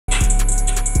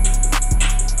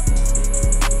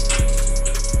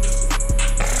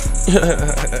You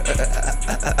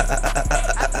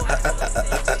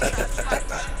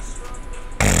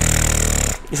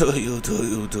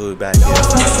do it back here.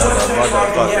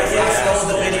 Motherfucker. Stole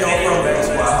the video from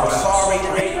Deshae. I'm sorry.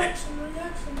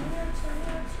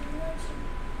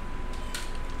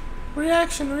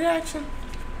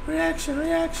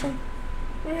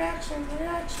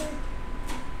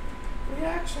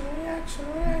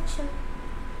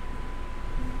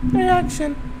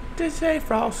 Reaction. Deshae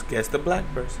Frost. Guess the black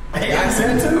person. Hey, I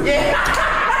said it too. Yeah.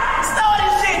 Stole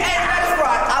this shit. Hey, that's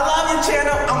right. I love your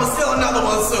channel. I'ma steal another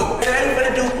one soon. Today we're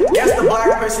gonna do guess the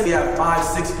black person. We have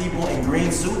 5-6 people in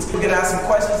green suits. We're gonna ask some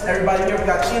questions. Everybody here, we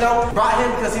got Chino. Brought him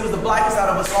because he was the blackest out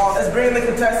of us all. Let's bring in the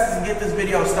contestants and get this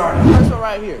video started. First one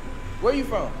right here. Where you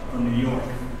from? From New York.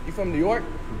 You from New York?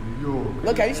 From New York.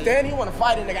 Look how he's standing. He want to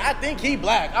fight a nigga. I think he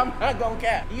black. I'm not gonna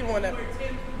cap. He the one that.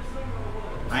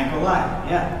 I ain't gonna lie,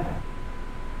 yeah.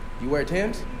 You wear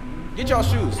Timbs? Get your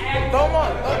shoes. Throw them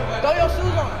on. Throw your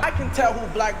shoes on. I can tell who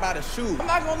black by the shoes. I'm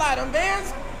not gonna lie, them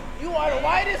Vans, you are the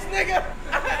whitest nigga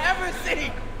I've ever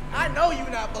seen. I know you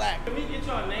not black. Can we get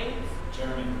your names?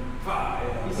 German. Nah.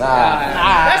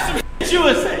 That's some shit you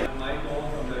would say.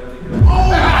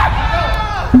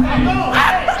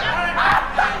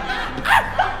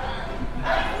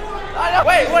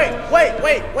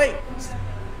 Wait.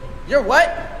 You're what?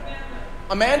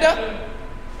 Amanda?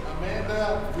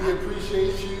 Amanda, we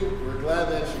appreciate you. We're glad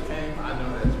that you came. I know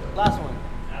that's right. Last one.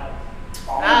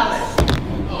 Alex.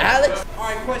 Alex? All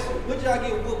right, question. What did y'all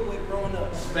get whooped with growing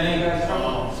up? Spain.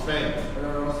 Spain.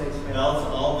 Belts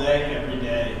all day, every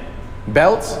day.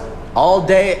 Belts? All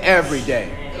day, every day.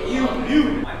 You.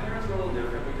 My parents were a little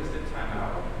different. We just did time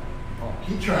out.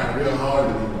 He trying real hard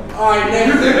to be one. All right,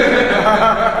 next. I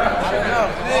don't know.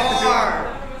 Hard.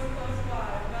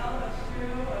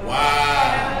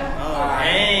 Wow.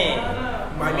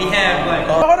 Dang. Might be half black.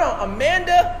 Hold on,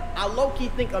 Amanda, I low-key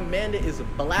think Amanda is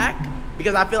black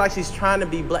because I feel like she's trying to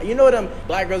be black. You know them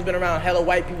black girls been around hella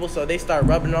white people, so they start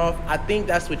rubbing off. I think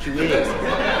that's what you is.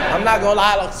 I'm not gonna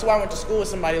lie, I swear I went to school with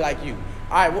somebody like you.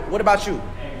 All right, what about you?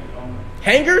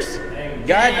 Hangers?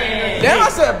 God damn, I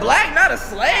said black, not a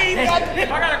slave. I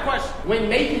got a question. When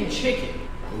making chicken,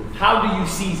 how do you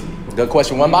season it? Good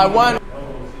question, one by one.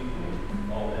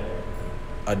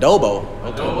 Adobo.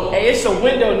 Hey, it's a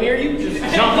window near you. Just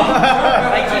jump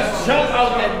out. Like, just jump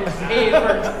out that head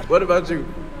first. What about you?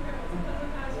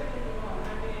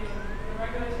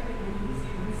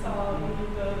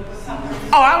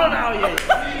 Oh, I don't know yet.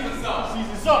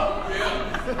 Season salt.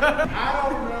 I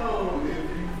don't know if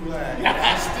you black.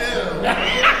 Still.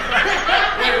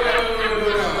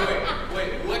 Wait,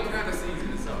 what kind of season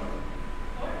is up?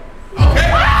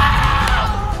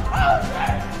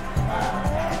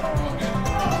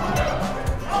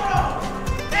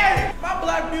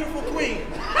 Black beautiful queen.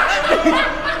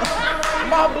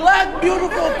 My black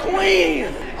beautiful queen.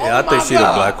 Yeah, I think she the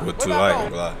black one too. I ain't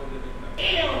gonna lie.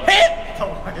 Hit.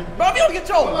 Bro, if you don't get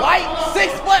your white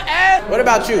 6-foot ass. What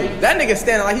about you? That nigga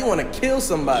standing like he want to kill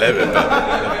somebody. We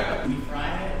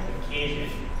fry it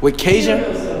with Cajun.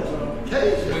 With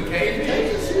Cajun?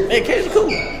 Cajun. Hey, Cajun cool.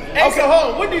 Hey, so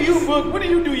hold on. What do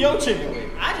you do your chicken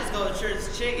with? I just go to church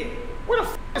chicken. Where the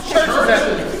f is church at?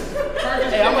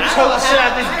 Hey, I'm gonna choke the shit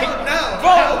out of this.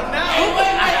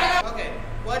 No. Okay.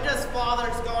 What does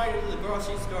father's going to the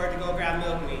grocery store to go grab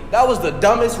milk mean? That was the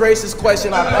dumbest racist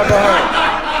question I've ever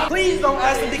heard. Please don't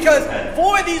ask it because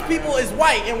 4 of these people is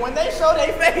white, and when they show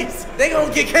their face, they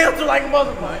gonna get canceled like a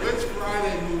motherfucker. Which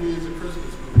Friday movie is a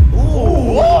Christmas movie?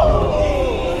 Ooh.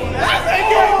 That's a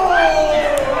good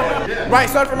one. Right,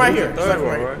 start from right here. Start from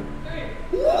right here.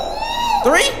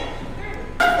 3?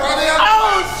 Friday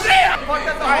Oh shit! Fuck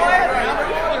that the whole head.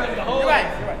 You're right.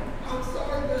 I'm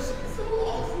sorry, but she's so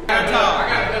awesome. I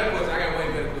got a better question. I got a way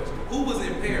better question. Who was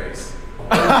in Paris?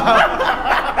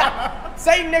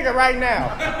 Say nigga right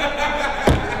now.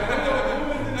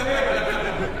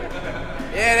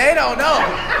 Yeah, they don't know.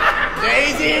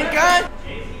 Jay-Z and Kanye.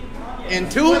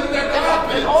 And 2?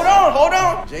 Hold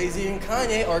on. Jay-Z and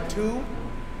Kanye are 2.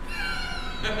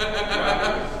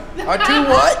 Are 2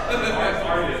 what?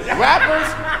 Rappers?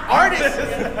 Artists?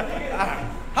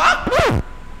 Huh?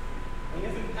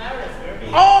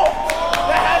 Oh!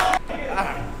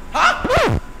 Huh?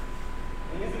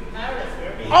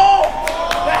 Oh!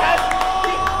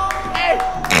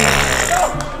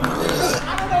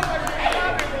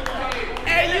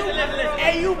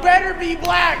 Hey, you better be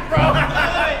black, bro.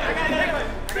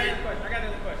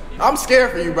 I'm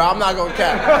scared for you, bro. I'm not gonna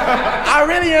cap. I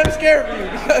really am scared for you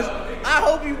because I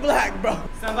hope you black, bro.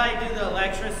 Somebody do the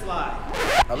electric slide.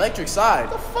 Electric slide?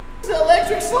 What the f is the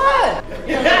electric slide?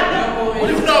 You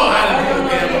know how to do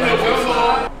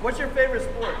that. What's your favorite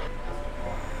sport?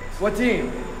 What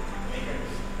team?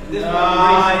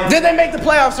 Did they make the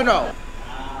playoffs or no?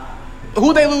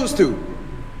 Who they lose to?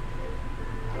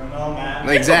 I don't know, man.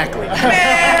 Exactly.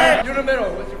 Man! You're in the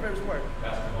middle. What's your favorite sport?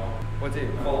 Basketball. What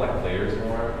team? I follow like players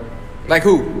more. Like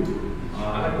who?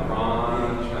 I like LeBron.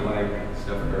 I like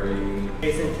Steph Curry.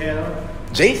 Jason Taylor.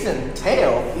 Jason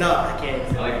Taylor. No, I can't.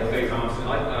 I like Klay Thompson. I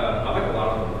like a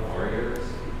lot of the Warriors.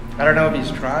 I don't know if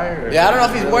he's trying or... Yeah, I don't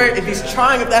know if he's worried, if he's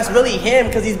trying, if that's really him,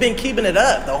 because he's been keeping it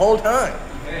up the whole time.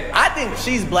 I think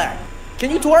she's black.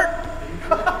 Can you twerk?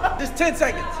 Just 10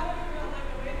 seconds.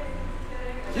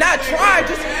 Not try,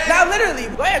 just, not literally.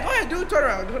 Go ahead, do a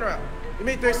turnaround, You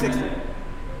made 360.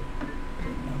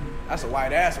 That's a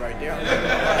white ass right there.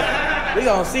 We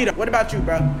gonna see that. What about you,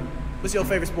 bro? What's your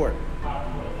favorite sport?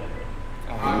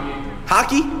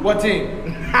 Hockey? What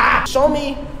team? Show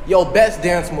me your best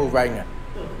dance move right now.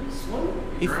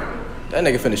 That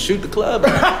nigga finna shoot the club.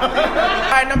 All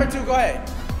right, number 2, go ahead.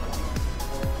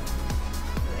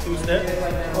 Two-step. A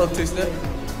little two-step.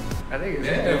 I think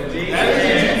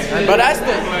it's... But that's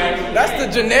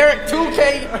the generic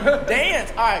 2K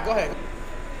dance. All right, go ahead.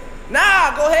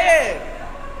 Nah, go ahead.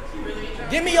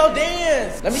 Give me your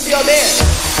dance. Let me see your dance.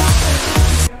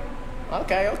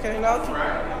 Okay, no. All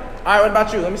right, what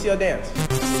about you? Let me see your dance.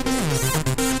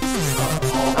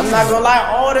 I'm not gonna lie,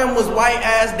 all them was white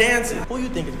ass dancing. Who you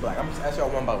think is black? I'm just asking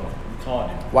y'all one by one.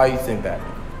 Taunting. Why you think that?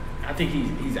 I think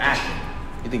he's acting.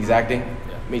 You think he's acting?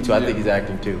 Yeah. Me too. I think he's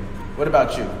acting too. What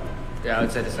about you? Yeah, I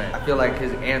would say the same. I feel like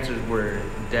his answers were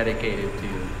dedicated to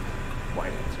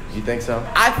white answers. You think so?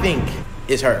 I think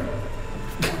it's her.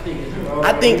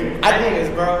 I think it's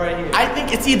bro right here. I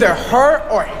think it's either her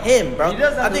or him, bro. He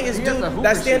does have I think the- it's he has dude the hooping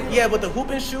that's standing, shoes. yeah, with the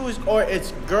hooping shoes, or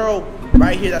it's girl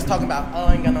right here that's talking about, oh,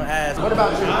 I ain't got no ass. What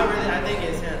about you? I think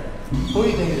it's him. Who do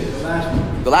you think it is?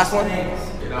 The last one? I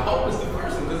hope it's the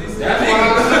first one because he's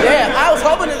Yeah, I was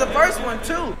hoping it's the first one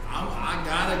too. I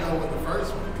gotta go with the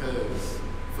first one because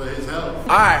for his health.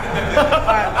 All right.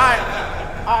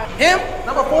 Him?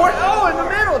 Number 4? Oh, in the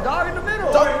middle, dog, in the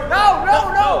middle. Dog-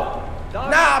 No.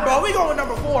 Nah, bro, we going with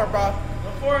number 4, bro.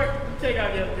 Before you take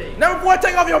out your thing. Number 4,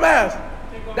 take off your mask.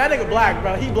 That nigga black,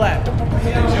 bro. He black.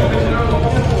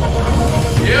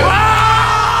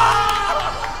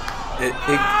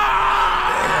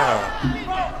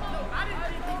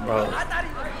 Bro. I thought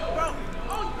he was, bro.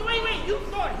 Oh, wait, you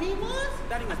thought he was? I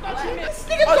thought he was black. This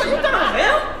nigga thought you thought it was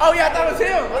him? Oh yeah, I thought it was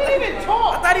him. He didn't even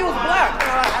talk. I thought he was black. I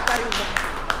thought he was black.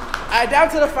 All right, down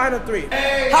to the final 3.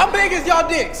 How big is y'all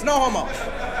dicks? No homo.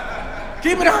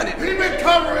 Keep it 100. He been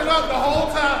covering up the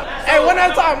whole time. Hey, one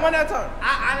at a time.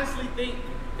 I honestly think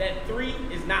that 3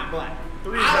 is not black.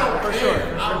 3 is I not don't for care.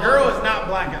 sure. The girl is not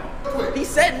black at all. Quick. He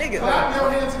said nigga. Clap your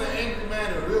hands in the angry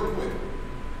manner real quick.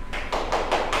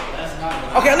 That's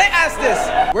not Okay, let's ask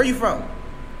this. Where are you from?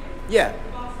 Yeah.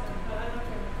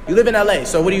 You live in LA,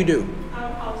 so what do you do? I'm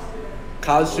a college student.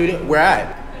 College student? Where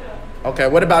at? Okay,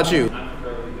 what about you?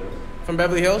 From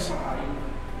Beverly Hills?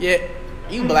 Yeah,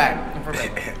 you black. I'm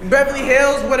from Beverly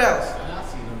Hills, what else? I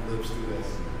seen them lips do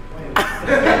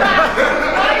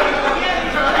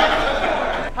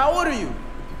that. How old are you?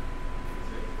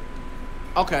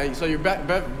 Okay, so you're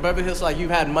Beverly Hills, like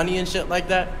you've had money and shit like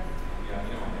that?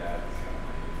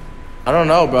 I don't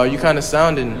know, bro. You kind of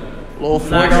sounding a little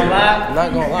fortunate. Not gonna lie.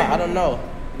 Not gonna lie. I don't know.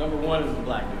 Number 1 is the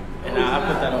black dude. And I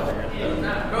put that on there.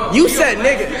 You said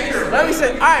nigga. Let me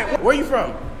say, all right, where you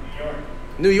from?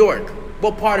 New York.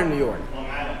 What part of New York?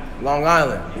 Long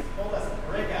Island. Told us to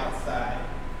break outside.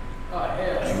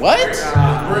 What?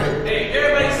 Hey,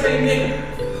 everybody say nigga.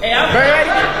 Hey,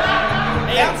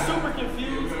 I'm super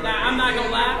confused. Nah, I'm not gonna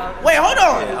lie. Wait, hold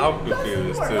on. I'm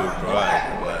confused too, bro.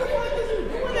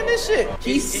 Look at this shit.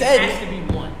 He It said has to be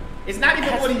 1. It's not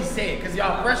even what he said, because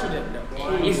y'all pressured him though.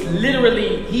 It's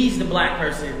literally, he's the black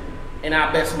person, and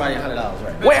I bet somebody $100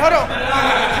 right now. Wait, hold on.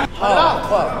 Oh,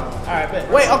 fuck. All right, bet.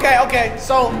 Wait, okay.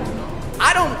 So,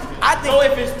 I think. So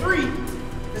if it's 3,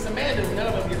 it's Amanda, none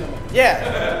of them get no money.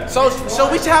 Yeah. So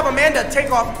we should have Amanda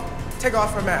take off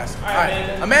her mask. All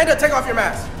right. Amanda, take off your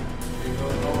mask.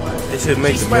 It should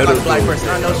make She's the swear middle like a black do person.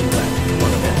 I know she's black. it.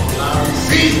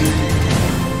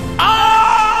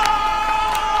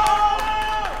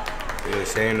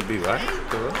 It's ashamed to be black.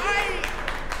 Bro.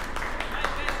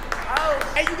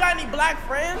 Oh, hey, you got any black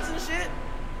friends and shit?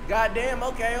 Goddamn,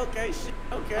 okay, shit,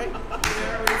 okay.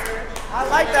 I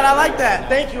like that.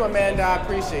 Thank you, Amanda, I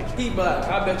appreciate you. He black.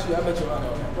 I bet you I know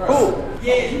that. Who?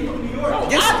 Yeah, you from New York.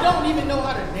 Yes. I don't even know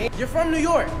how to name. You're from New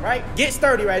York, right? Get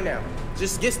sturdy right now.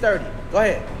 Just get sturdy. Go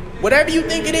ahead. Whatever you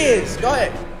think it is, go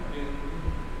ahead.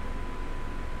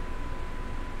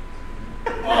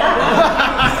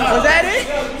 Was that it?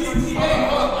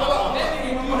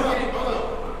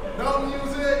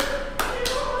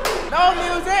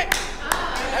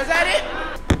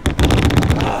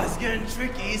 getting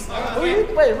tricky. Who you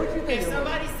think?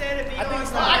 Somebody said it. I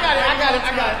think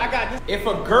I got it. If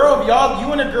a girl,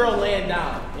 you and a girl laying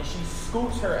down and she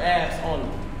scoots her ass on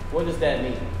you, what does that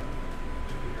mean?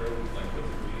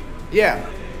 Yeah.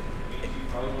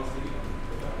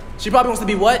 She probably wants to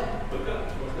be what?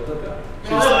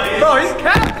 Bro, he's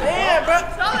capping. Yeah, bro.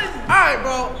 Alright,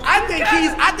 bro.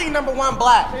 I think number one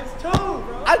black. It's 2,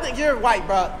 bro. I think you're white,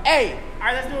 bro. Hey.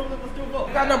 Alright, let's do a vote.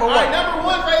 You got number one. Alright, number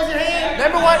 1, raise your hand.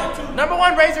 Number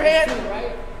one, raise your hand.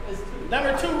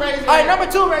 Number 2, raise your hand. Alright, number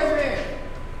 2, raise your hand.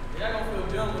 Y'all gonna feel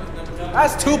dumb when it's number 2.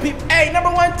 That's 2 people. Hey,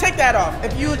 number 1, take that off.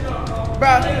 If you,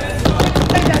 bro,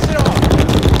 take that shit off.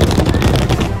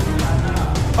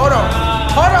 Hold on,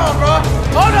 bro.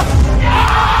 Hold on.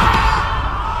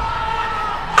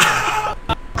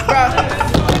 Bro,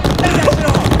 take that shit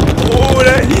off. Oh,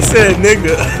 that he said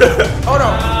nigga. Hold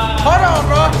on,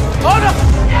 bro. Hold on.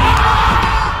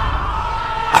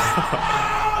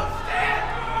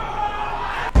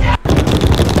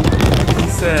 He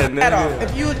said That off. nigga.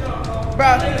 If you, bro,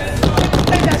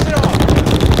 take that shit off.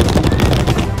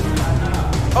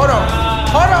 Hold on,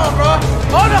 bro.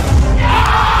 Hold on.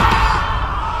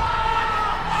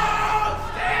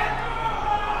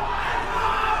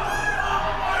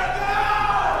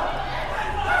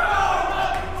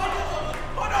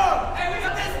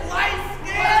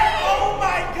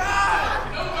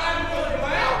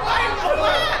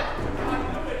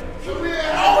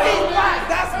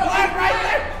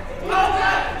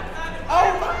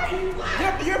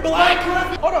 You're black?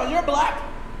 Hold on, you're black?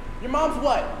 Your mom's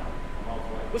what?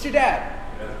 What's your dad?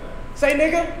 Say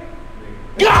nigga?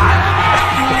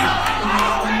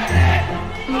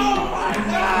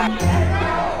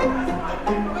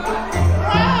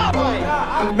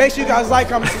 Make sure you guys like,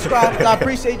 comment, subscribe. I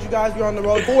appreciate you guys. We're on the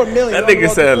road 4 million. That nigga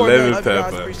said lemon I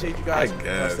pepper. appreciate you guys. I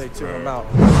guess, Stay tuned. bro. I'm out.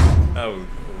 That was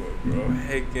cool, bro.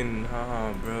 Haking,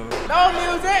 bro. No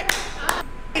music.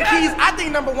 Keys. I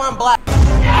think number 1 black.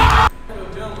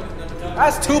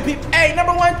 That's 2 people. Hey,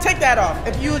 number 1, take that off.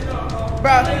 If you,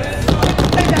 bro,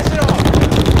 take that shit off.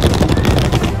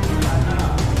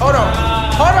 Hold on,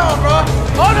 bro.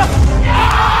 Hold on.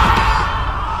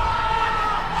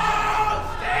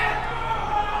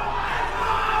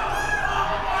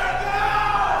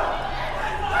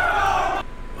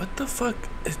 What the fuck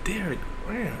is Derek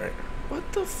wearing? What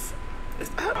the f? Is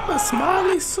that a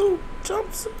smiley suit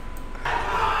jumpsuit?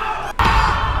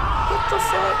 What the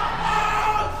fuck?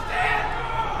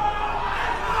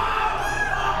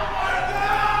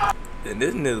 And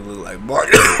this nigga look like Mark.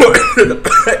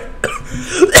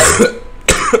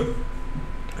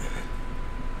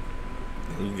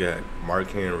 You got Mark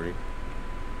Henry.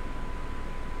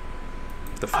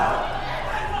 What the fuck?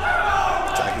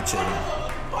 Jackie Chan.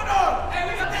 Hold on. Hey,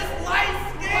 we got this light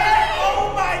skin.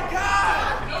 Oh my god.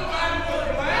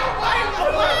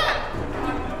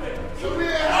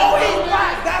 Oh, he's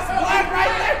black. That's black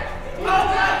right there. Oh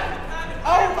my.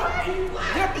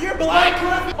 You're black?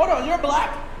 Hold on, you're black?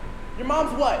 Your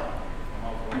mom's what?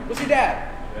 What's your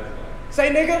dad? Say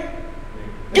nigga?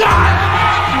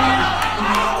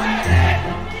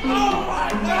 Oh my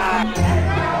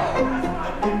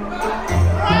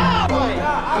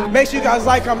god. Make sure you guys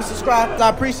like, comment, subscribe. I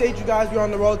appreciate you guys. We're on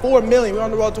the road 4 million. We're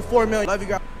on the road to 4 million. Love you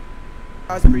guys.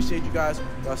 Appreciate you guys.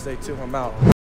 Y'all stay tuned. I'm out.